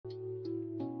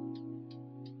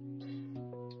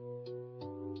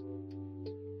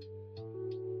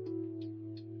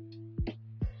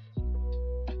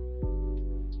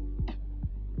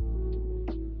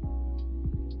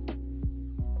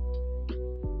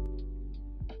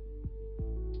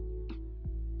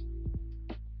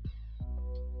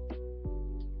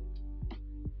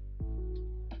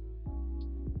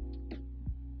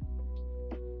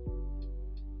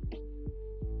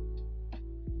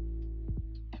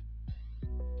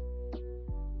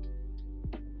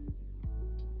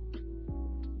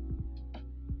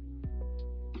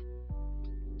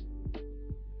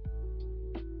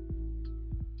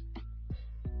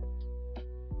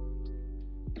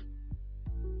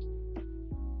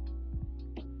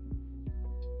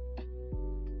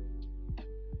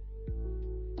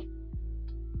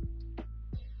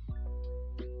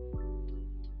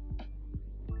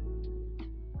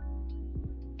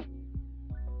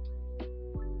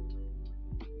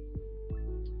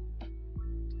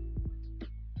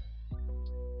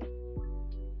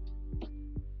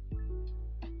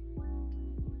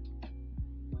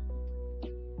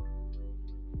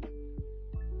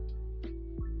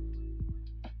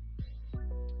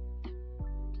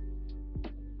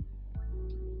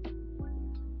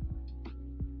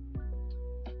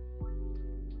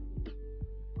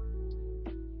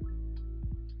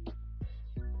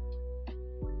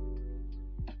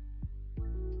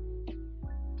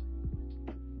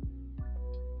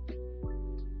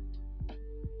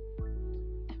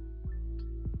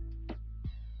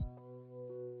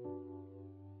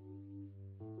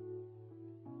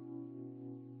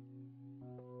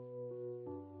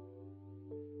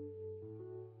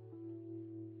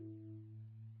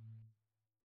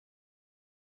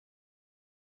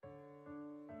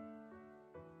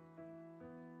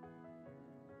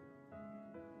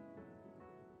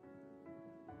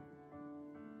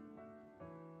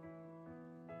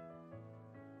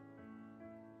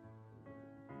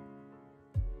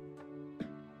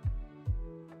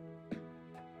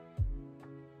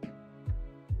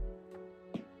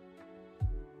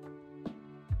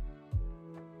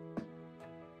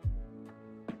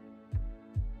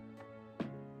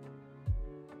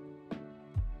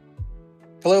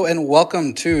Hello and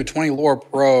welcome to 20 Lore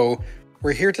Pro.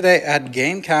 We're here today at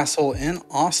Game Kastle in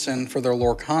Austin for their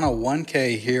Lorcana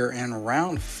 1K here in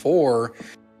round 4.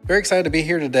 Very excited to be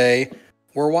here today.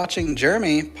 We're watching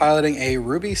Jeremy piloting a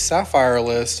Ruby Sapphire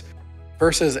list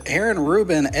versus Aaron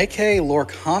Rubin, aka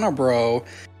Lorcana Bro,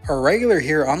 a regular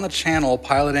here on the channel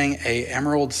piloting a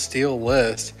Emerald Steel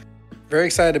list. Very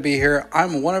excited to be here.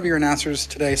 I'm one of your announcers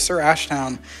today,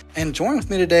 SirAshtown, and joining with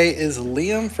me today is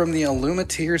Liam from the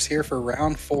Illumiteers here for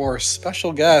round 4,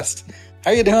 special guest.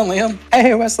 How you doing, Liam?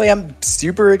 Hey, Wesley, I'm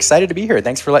super excited to be here.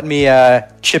 Thanks for letting me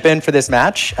chip in for this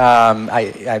match.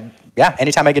 Yeah,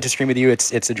 anytime I get to stream with you,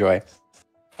 it's a joy.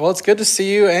 Well, it's good to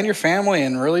see you and your family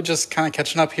and really just kind of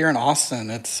catching up here in Austin.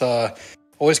 It's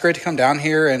always great to come down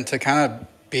here and to kind of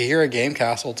be here at Game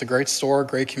Kastle. It's a great store,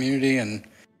 great community, and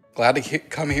glad to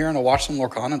come here and to watch some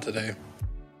Lorcana today.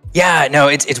 Yeah, no,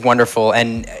 it's wonderful.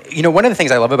 And, you know, one of the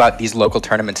things I love about these local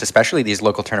tournaments, especially these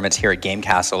local tournaments here at Game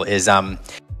Kastle, is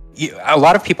a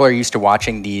lot of people are used to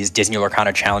watching these Disney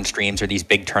Lorcana Challenge streams or these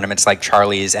big tournaments like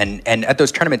Charlie's. And at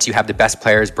those tournaments, you have the best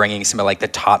players bringing some of like the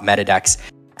top meta decks.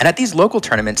 And at these local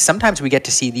tournaments, sometimes we get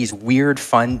to see these weird,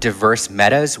 fun, diverse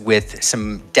metas with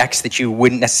some decks that you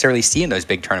wouldn't necessarily see in those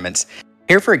big tournaments.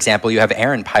 Here, for example, you have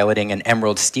Aaron piloting an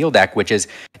Emerald Steel deck, which is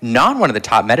not one of the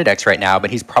top meta decks right now, but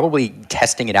he's probably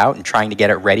testing it out and trying to get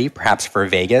it ready, perhaps for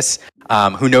Vegas.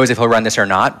 Who knows if he'll run this or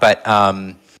not, but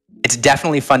it's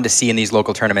definitely fun to see in these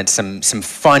local tournaments some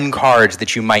fun cards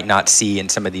that you might not see in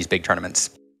some of these big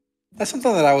tournaments. That's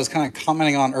something that I was kind of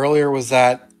commenting on earlier, was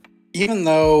that even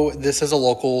though this is a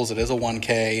locals, it is a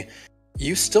 1K,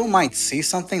 you still might see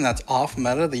something that's off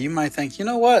meta that you might think, you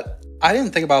know what, I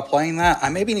didn't think about playing that. I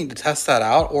maybe need to test that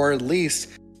out, or at least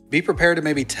be prepared to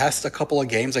maybe test a couple of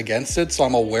games against it so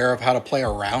I'm aware of how to play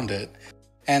around it.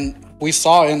 And we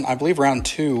saw in, I believe, round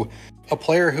 2, a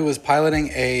player who was piloting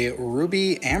a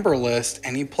Ruby Amber list,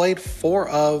 and he played 4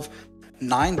 of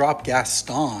 9 drop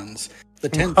Gastons, the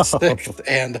 10th, 6th,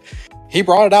 and he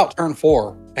brought it out turn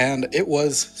 4, and it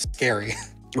was scary.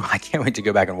 Well, I can't wait to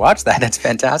go back and watch that. That's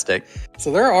fantastic.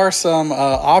 So there are some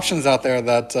options out there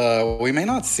that we may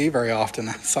not see very often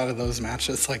outside of those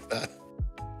matches like that.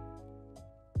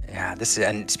 Yeah,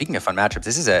 and speaking of fun matchups,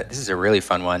 this is a really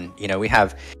fun one. You know, we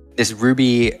have this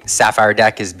Ruby Sapphire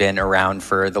deck has been around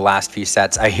for the last few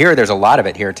sets. I hear there's a lot of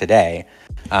it here today.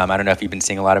 I don't know if you've been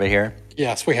seeing a lot of it here.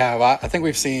 Yes, we have. I think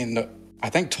we've seen,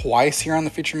 twice here on the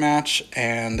feature match,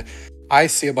 and I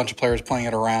see a bunch of players playing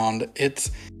it around.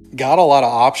 It's got a lot of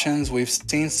options. We've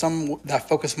seen some that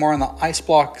focus more on the Ice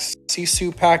Blocks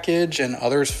Sisu package, and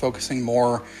others focusing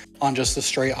more on just the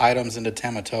straight items into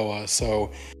Tamatoa.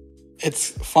 So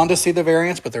it's fun to see the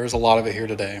variants, but there's a lot of it here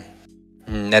today.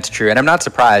 That's true, and I'm not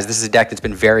surprised. This is a deck that's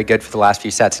been very good for the last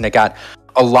few sets, and it got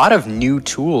a lot of new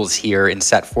tools here in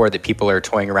set 4 that people are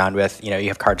toying around with. You know, you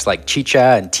have cards like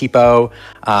Chicha and Tipo,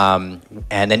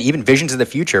 and then even Visions of the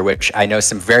Future, which I know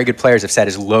some very good players have said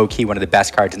is low-key one of the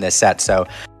best cards in this set. So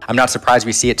I'm not surprised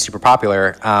we see it super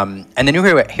popular. And then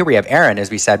here we have Aaron,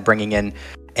 as we said, bringing in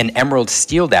an Emerald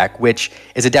Steel deck, which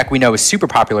is a deck we know was super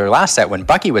popular last set when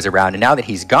Bucky was around. And now that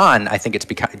he's gone, I think it's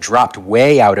dropped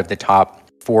way out of the top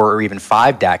 4 or even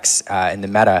 5 decks in the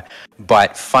meta.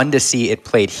 But fun to see it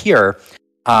played here.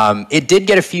 It did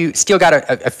get still got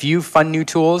a few fun new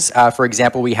tools. For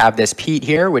example, we have this Pete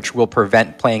here, which will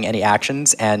prevent playing any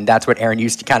actions, and that's what Aaron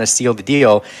used to kind of seal the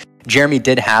deal. Jeremy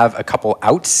did have a couple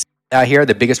outs here,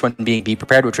 the biggest one being Be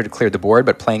Prepared, which would have cleared the board,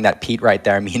 but playing that Pete right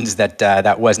there means that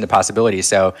that wasn't a possibility.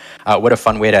 So what a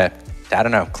fun way to, I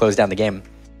don't know, close down the game.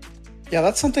 Yeah,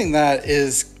 that's something that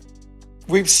is,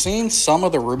 we've seen some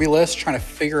of the Ruby lists trying to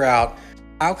figure out,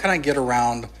 how can I get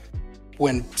around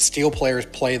when Steel players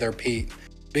play their Pete?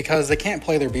 Because they can't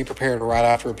play their Be Prepared right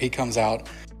after a Pete comes out.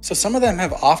 So some of them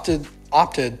have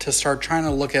opted to start trying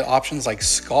to look at options like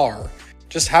Scar,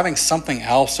 just having something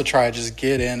else to try to just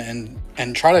get in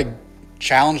and try to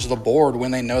challenge the board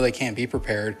when they know they can't be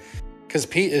prepared. Because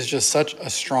Pete is just such a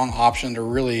strong option to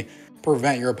really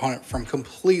prevent your opponent from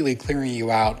completely clearing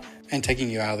you out and taking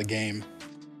you out of the game.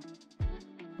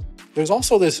 There's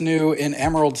also this new in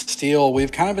Emerald Steel.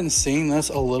 We've kind of been seeing this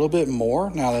a little bit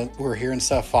more now that we're here in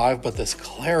set 5, but this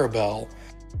Clarabelle.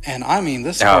 And I mean,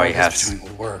 this card is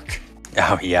doing work.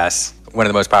 Oh, yes. One of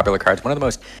the most popular cards, one of the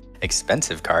most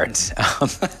expensive cards.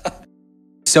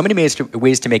 So many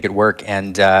ways to make it work.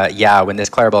 And yeah, when this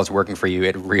Clarabelle is working for you,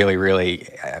 it really, really,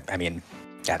 I mean,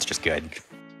 that's just good.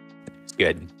 It's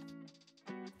good.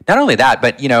 Not only that,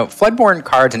 but, you know, Floodborn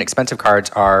cards and expensive cards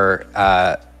are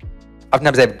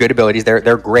oftentimes they have good abilities.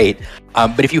 They're great.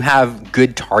 But if you have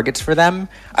good targets for them,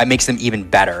 it makes them even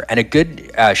better. And a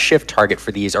good shift target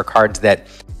for these are cards that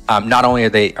Not only are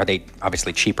they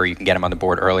obviously cheaper, you can get them on the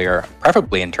board earlier,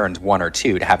 preferably in turns 1 or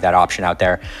 2 to have that option out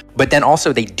there. But then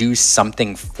also they do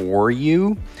something for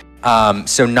you.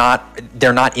 So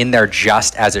they're not in there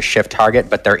just as a shift target,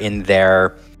 but they're in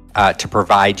there to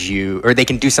provide you, or they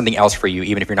can do something else for you,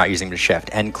 even if you're not using them to shift.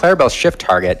 And Clarabelle's shift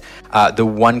target, the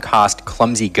 1-cost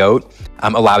Clumsy Goat,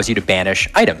 allows you to banish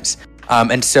items.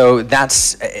 And so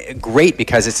that's great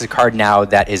because it's a card now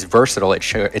that is versatile.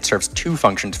 It serves 2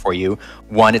 functions for you.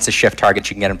 1, it's a shift target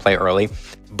you can get in play early.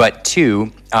 But 2,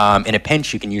 in a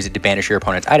pinch, you can use it to banish your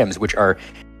opponent's items, which are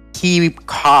key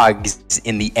cogs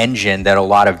in the engine that a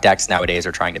lot of decks nowadays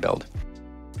are trying to build.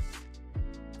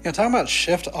 Talking about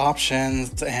shift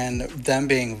options and them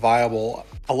being viable,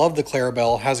 I love the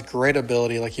Clarabelle, has great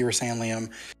ability, like you were saying,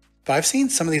 Liam. But I've seen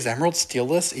some of these Emerald Steel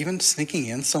lists even sneaking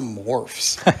in some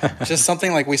morphs. Just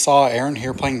something like we saw Aaron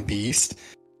here playing Beast.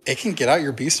 It can get out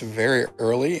your Beast very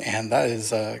early, and that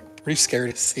is pretty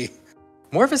scary to see.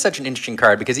 Morph is such an interesting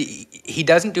card because he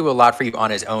doesn't do a lot for you on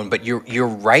his own, but you're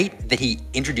right that he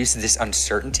introduces this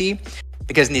uncertainty.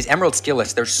 Because in these Emerald Steel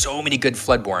lists, there's so many good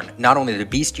Floodborn. Not only the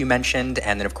Beast you mentioned,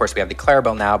 and then of course we have the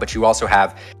Clarabelle now, but you also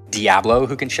have Diablo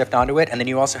who can shift onto it, and then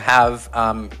you also have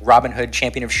Robin Hood,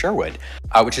 Champion of Sherwood,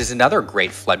 which is another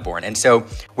great Floodborn. And so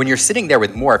when you're sitting there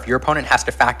with Morph, your opponent has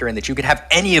to factor in that you could have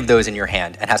any of those in your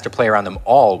hand and has to play around them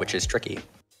all, which is tricky.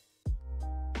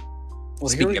 Well,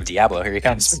 speaking of Diablo, here he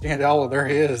comes. Speaking of Diablo, there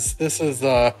he is. This is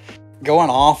going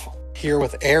off here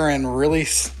with Aaron, really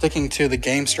sticking to the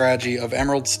game strategy of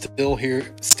Emerald Steel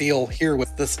here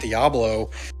with this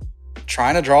Diablo,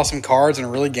 trying to draw some cards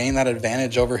and really gain that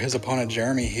advantage over his opponent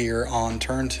Jeremy here on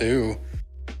turn 2.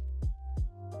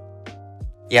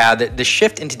 Yeah, the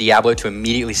shift into Diablo to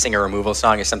immediately sing a removal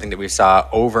song is something that we saw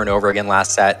over and over again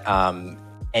last set.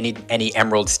 Any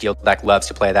Emerald Steel deck loves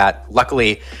to play that.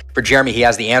 Luckily for Jeremy, he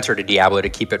has the answer to Diablo to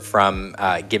keep it from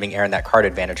giving Aaron that card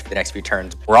advantage for the next few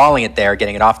turns, brawling it there,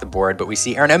 getting it off the board. But we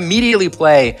see Aaron immediately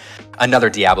play another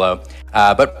Diablo.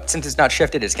 But since it's not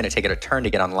shifted, it's going to take it a turn to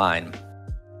get online.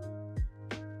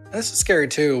 This is scary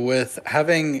too, with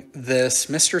having this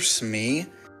Mr. Smee,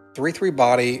 3/3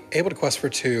 body, able to quest for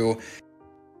 2.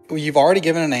 You've already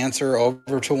given an answer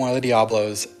over to one of the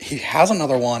Diablos. He has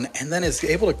another one and then is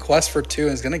able to quest for 2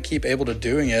 and is going to keep able to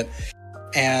doing it.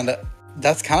 And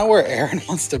that's kind of where Aaron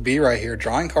wants to be right here.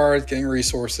 Drawing cards, getting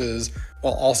resources,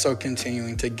 while also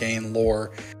continuing to gain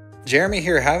lore. Jeremy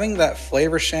here having that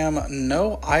Flavor Sham,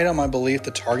 no item I believe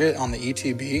to target on the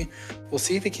ETB. We'll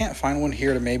see if he can't find one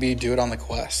here to maybe do it on the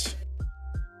quest.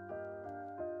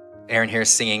 Aaron here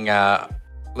singing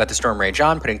Let the Storm Rage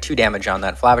On, putting 2 damage on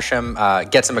that Flavisham.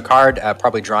 Gets him a card,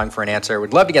 probably drawing for an answer.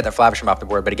 Would love to get that Flavisham off the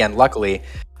board, but again, luckily,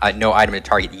 no item to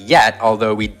target yet,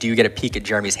 although we do get a peek at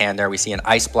Jeremy's hand there. We see an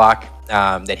Ice Block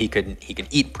that he could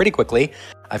eat pretty quickly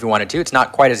if he wanted to. It's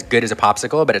not quite as good as a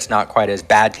Popsicle, but it's not quite as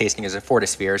bad tasting as a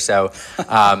Fortisphere, so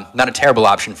not a terrible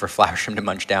option for Flavisham to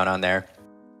munch down on there.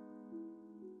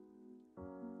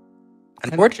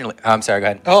 Unfortunately, I'm sorry, go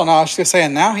ahead. Oh, no, I was just going to say,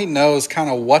 and now he knows kind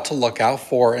of what to look out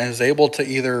for and is able to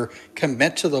either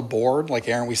commit to the board, like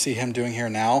Aaron, we see him doing here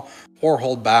now, or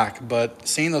hold back. But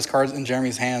seeing those cards in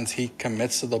Jeremy's hands, he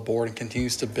commits to the board and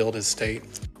continues to build his state.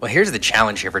 Well, here's the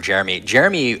challenge here for Jeremy.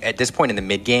 Jeremy, at this point in the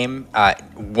mid-game,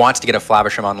 wants to get a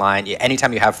Flavisham online.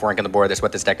 Anytime you have 4 ink on the board, that's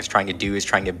what this deck is trying to do, is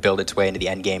trying to build its way into the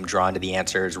end game, draw into the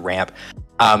answers, ramp.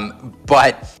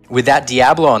 But with that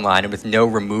Diablo online and with no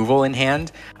removal in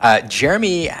hand,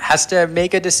 Jeremy has to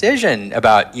make a decision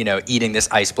about, eating this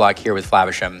Ice Block here with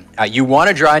Flavisham. You want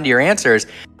to draw into your answers,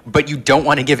 but you don't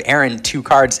want to give Aaron 2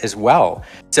 cards as well.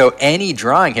 So any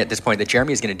drawing hit at this point that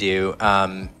Jeremy is going to do,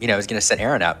 is going to set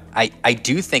Aaron up. I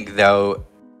do think, though,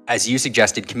 as you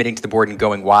suggested, committing to the board and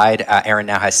going wide, Aaron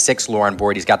now has 6 lore on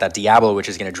board. He's got that Diablo, which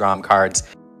is going to draw him cards.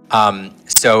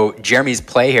 So Jeremy's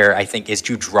play here, I think, is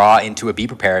to draw into a Be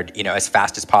Prepared, as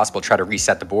fast as possible, try to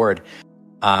reset the board.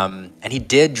 And he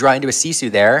did draw into a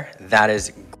Sisu there. That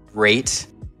is great.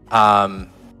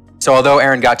 So although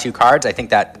Aaron got 2 cards, I think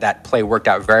that play worked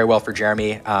out very well for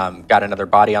Jeremy. Got another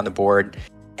body on the board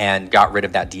and got rid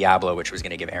of that Diablo, which was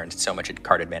going to give Aaron so much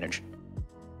card advantage.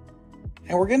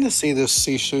 And we're going to see this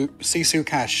Sisu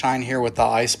kind of shine here with the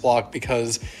Ice Block,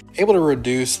 because able to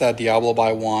reduce that Diablo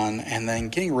by 1 and then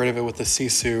getting rid of it with the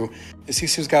Sisu. The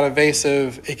Sisu's got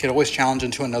evasive. It could always challenge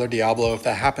into another Diablo if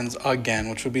that happens again,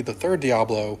 which would be the 3rd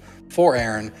Diablo for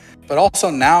Aaron. But also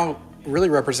now really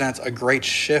represents a great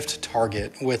shift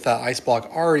target with that Ice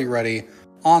Block already ready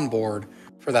on board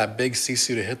for that big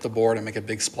Sisu to hit the board and make a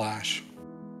big splash.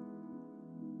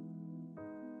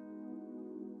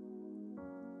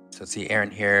 So let's see, Aaron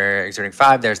here exerting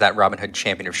 5. There's that Robin Hood,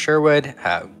 Champion of Sherwood.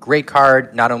 Great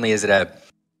card. Not only is it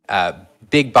a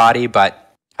big body,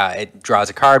 but it draws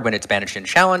a card when it's banished in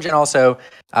challenge, and also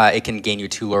it can gain you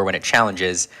 2 lore when it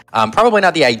challenges. Probably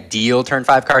not the ideal turn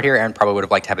 5 card here. Aaron probably would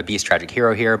have liked to have a Beast Tragic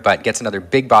Hero here, but gets another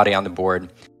big body on the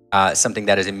board, something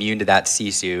that is immune to that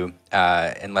Sisu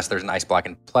unless there's an Ice Block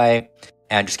in play,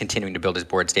 and just continuing to build his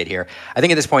board state here. I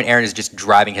think at this point, Aaron is just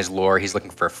driving his lore. He's looking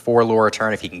for a 4 lore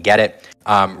return if he can get it,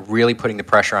 really putting the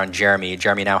pressure on Jeremy.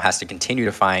 Jeremy now has to continue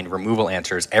to find removal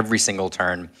answers every single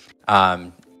turn,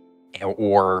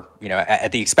 or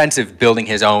at the expense of building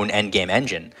his own endgame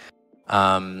engine.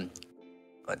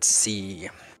 Let's see.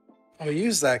 I'll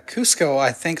use that Cusco,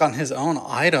 I think, on his own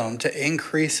item to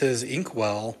increase his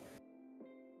Inkwell.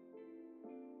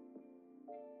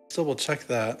 Still will check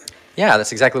that. Yeah,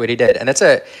 that's exactly what he did, and it's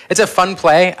a fun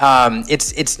play.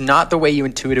 It's not the way you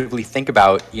intuitively think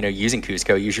about using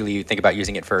Cusco. Usually, you think about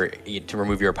using it to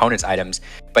remove your opponent's items,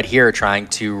 but here trying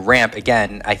to ramp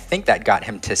again. I think that got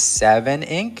him to 7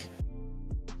 ink.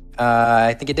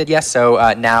 I think it did, yes.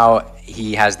 So now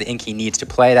he has the ink he needs to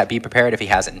play that Be Prepared if he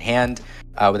has it in hand,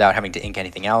 without having to ink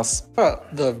anything else.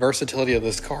 The versatility of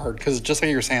this card, because just like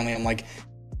you were saying, Liam, like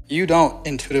you don't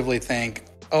intuitively think,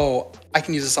 oh, I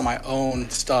can use this on my own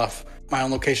stuff, my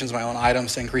own locations, my own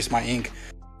items to increase my ink.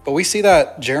 But we see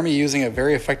that Jeremy using it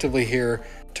very effectively here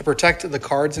to protect the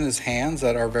cards in his hands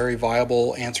that are very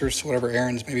viable answers to whatever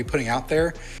Aaron's maybe putting out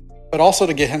there, but also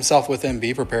to get himself within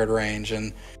Be Prepared range.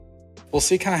 And we'll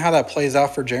see kind of how that plays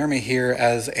out for Jeremy here,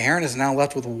 as Aaron is now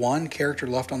left with 1 character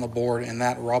left on the board in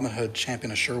that Robin Hood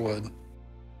Champion of Sherwood.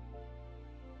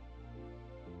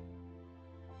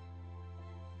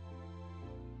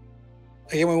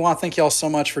 Again, we want to thank you all so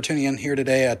much for tuning in here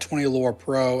today at 20 Lore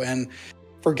Pro, and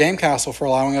for Game Kastle for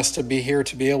allowing us to be here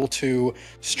to be able to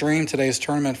stream today's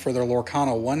tournament for their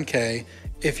Lorcana 1K.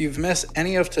 If you've missed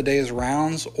any of today's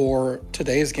rounds or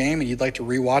today's game and you'd like to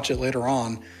rewatch it later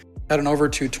on, head on over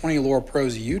to 20 Lore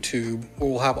Pro's YouTube, where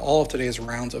we'll have all of today's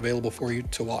rounds available for you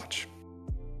to watch.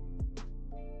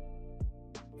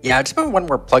 Yeah, I just want one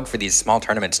more plug for these small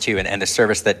tournaments too, and the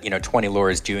service that 20 Lore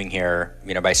is doing here,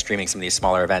 by streaming some of these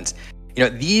smaller events.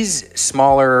 These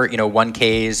smaller,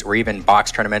 1Ks or even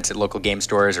box tournaments at local game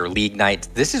stores or league nights,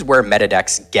 this is where meta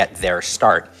decks get their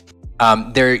start.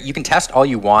 You can test all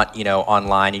you want,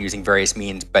 online and using various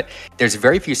means, but there's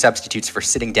very few substitutes for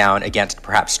sitting down against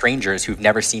perhaps strangers who've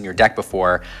never seen your deck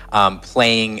before,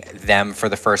 playing them for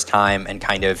the first time and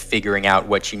kind of figuring out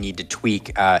what you need to tweak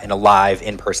in a live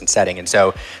in-person setting. And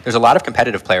so there's a lot of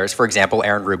competitive players. For example,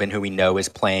 Aaron Rubin, who we know is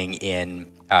playing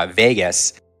in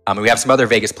Vegas. We have some other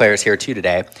Vegas players here too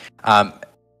today.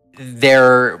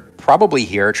 They're probably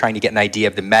here trying to get an idea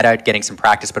of the meta, getting some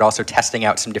practice, but also testing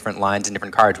out some different lines and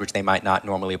different cards which they might not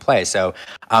normally play. So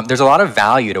there's a lot of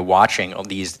value to watching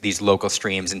these local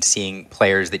streams and seeing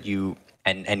players that you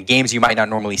and games you might not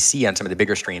normally see on some of the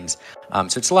bigger streams.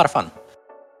 So it's a lot of fun.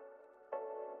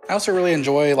 I also really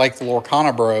enjoy the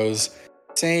Lorcana Bros,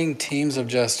 seeing teams of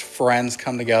just friends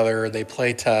come together, they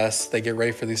play tests, they get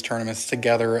ready for these tournaments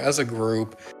together as a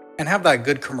group, and have that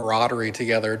good camaraderie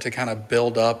together to kind of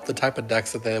build up the type of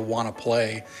decks that they want to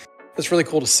play. It's really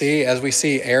cool to see, as we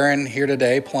see Aaron here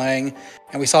today playing,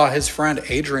 and we saw his friend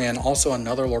Adrian, also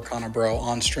another Lorcana Bro,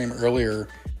 on stream earlier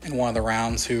in one of the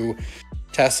rounds, who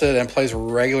tested and plays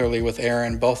regularly with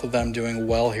Aaron, both of them doing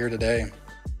well here today.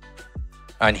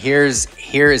 And here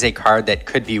is a card that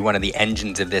could be one of the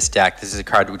engines of this deck. This is a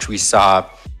card which we saw,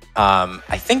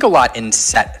 I think, a lot in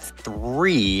set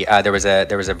 3. There was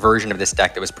a version of this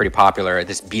deck that was pretty popular,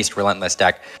 this Beast Relentless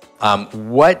deck.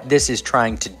 What this is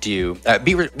trying to do,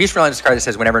 Beast Relentless is a card that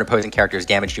says whenever an opposing character is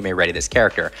damaged, you may ready this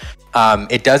character.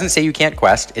 It doesn't say you can't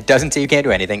quest. It doesn't say you can't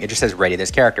do anything. It just says ready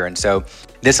this character. And so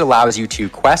this allows you to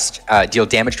quest, deal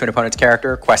damage to an opponent's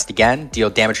character, quest again,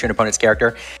 deal damage to an opponent's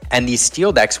character. And these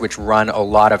steel decks, which run a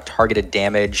lot of targeted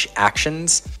damage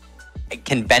actions,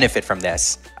 can benefit from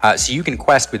this. So you can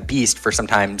quest with Beast for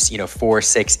sometimes 4,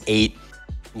 6, 8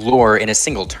 lore in a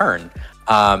single turn.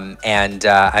 And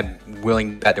I'm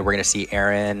willing to bet that we're going to see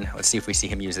Aaron. Let's see if we see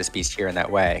him use this Beast here in that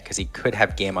way, because he could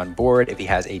have game on board if he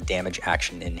has a damage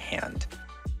action in hand.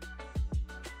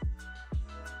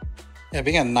 Yeah,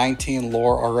 being at 19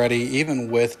 lore already,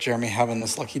 even with Jeremy having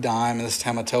this Lucky Dime and this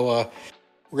Tamatoa,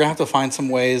 we're going to have to find some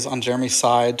ways on Jeremy's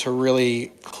side to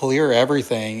really clear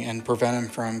everything and prevent him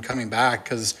from coming back,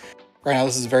 because right now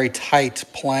this is very tight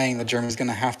playing that Jeremy's going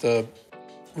to have to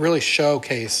really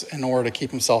showcase in order to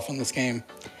keep himself in this game.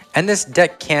 And this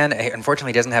deck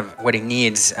unfortunately doesn't have what he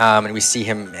needs, and we see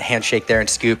him handshake there and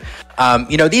scoop.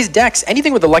 These decks,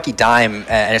 anything with a Lucky Dime,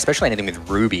 and especially anything with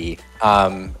Ruby,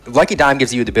 Lucky Dime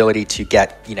gives you the ability to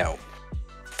get,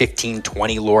 15,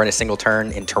 20 lore in a single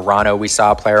turn. In Toronto, we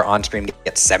saw a player on stream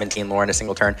get 17 lore in a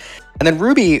single turn. And then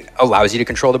Ruby allows you to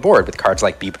control the board with cards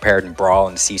like Be Prepared and Brawl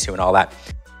and Sisu and all that.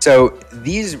 So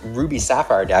these Ruby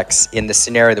Sapphire decks, in the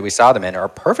scenario that we saw them in, are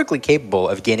perfectly capable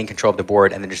of gaining control of the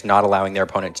board and then just not allowing their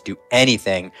opponent to do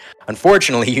anything.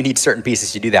 Unfortunately, you need certain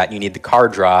pieces to do that. You need the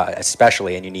card draw,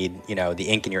 especially, and you need, you know, the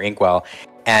ink in your inkwell.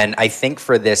 And I think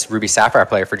for this Ruby Sapphire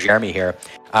player, for Jeremy here,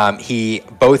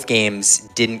 both games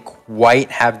didn't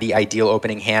quite have the ideal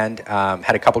opening hand.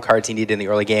 Had a couple cards he needed in the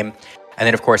early game. And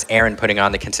then, of course, Aaron putting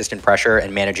on the consistent pressure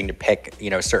and managing to pick,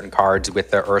 you know, certain cards with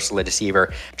the Ursula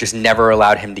Deceiver just never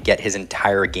allowed him to get his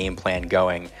entire game plan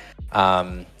going.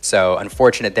 So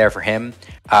unfortunate there for him,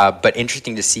 but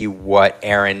interesting to see what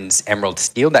Aaron's Emerald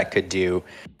Steel deck could do,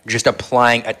 just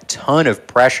applying a ton of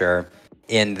pressure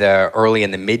in the early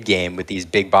and the mid game with these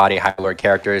big body High Lord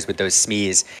characters with those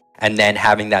Smees, and then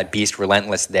having that Beast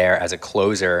Relentless there as a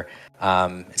closer.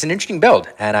 It's an interesting build,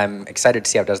 and I'm excited to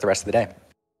see how it does the rest of the day.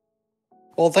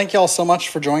 Well, thank you all so much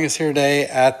for joining us here today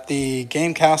at the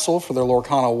Game Kastle for their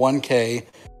Lorcana 1K.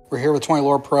 We're here with 20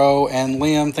 Lore Pro, and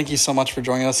Liam, thank you so much for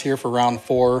joining us here for round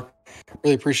 4.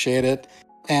 Really appreciate it.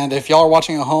 And if y'all are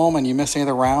watching at home and you missed any of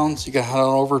the rounds, you can head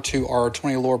on over to our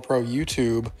 20 Lore Pro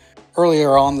YouTube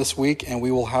earlier on this week, and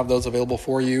we will have those available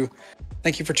for you.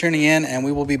 Thank you for tuning in, and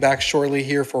we will be back shortly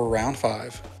here for round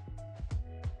 5.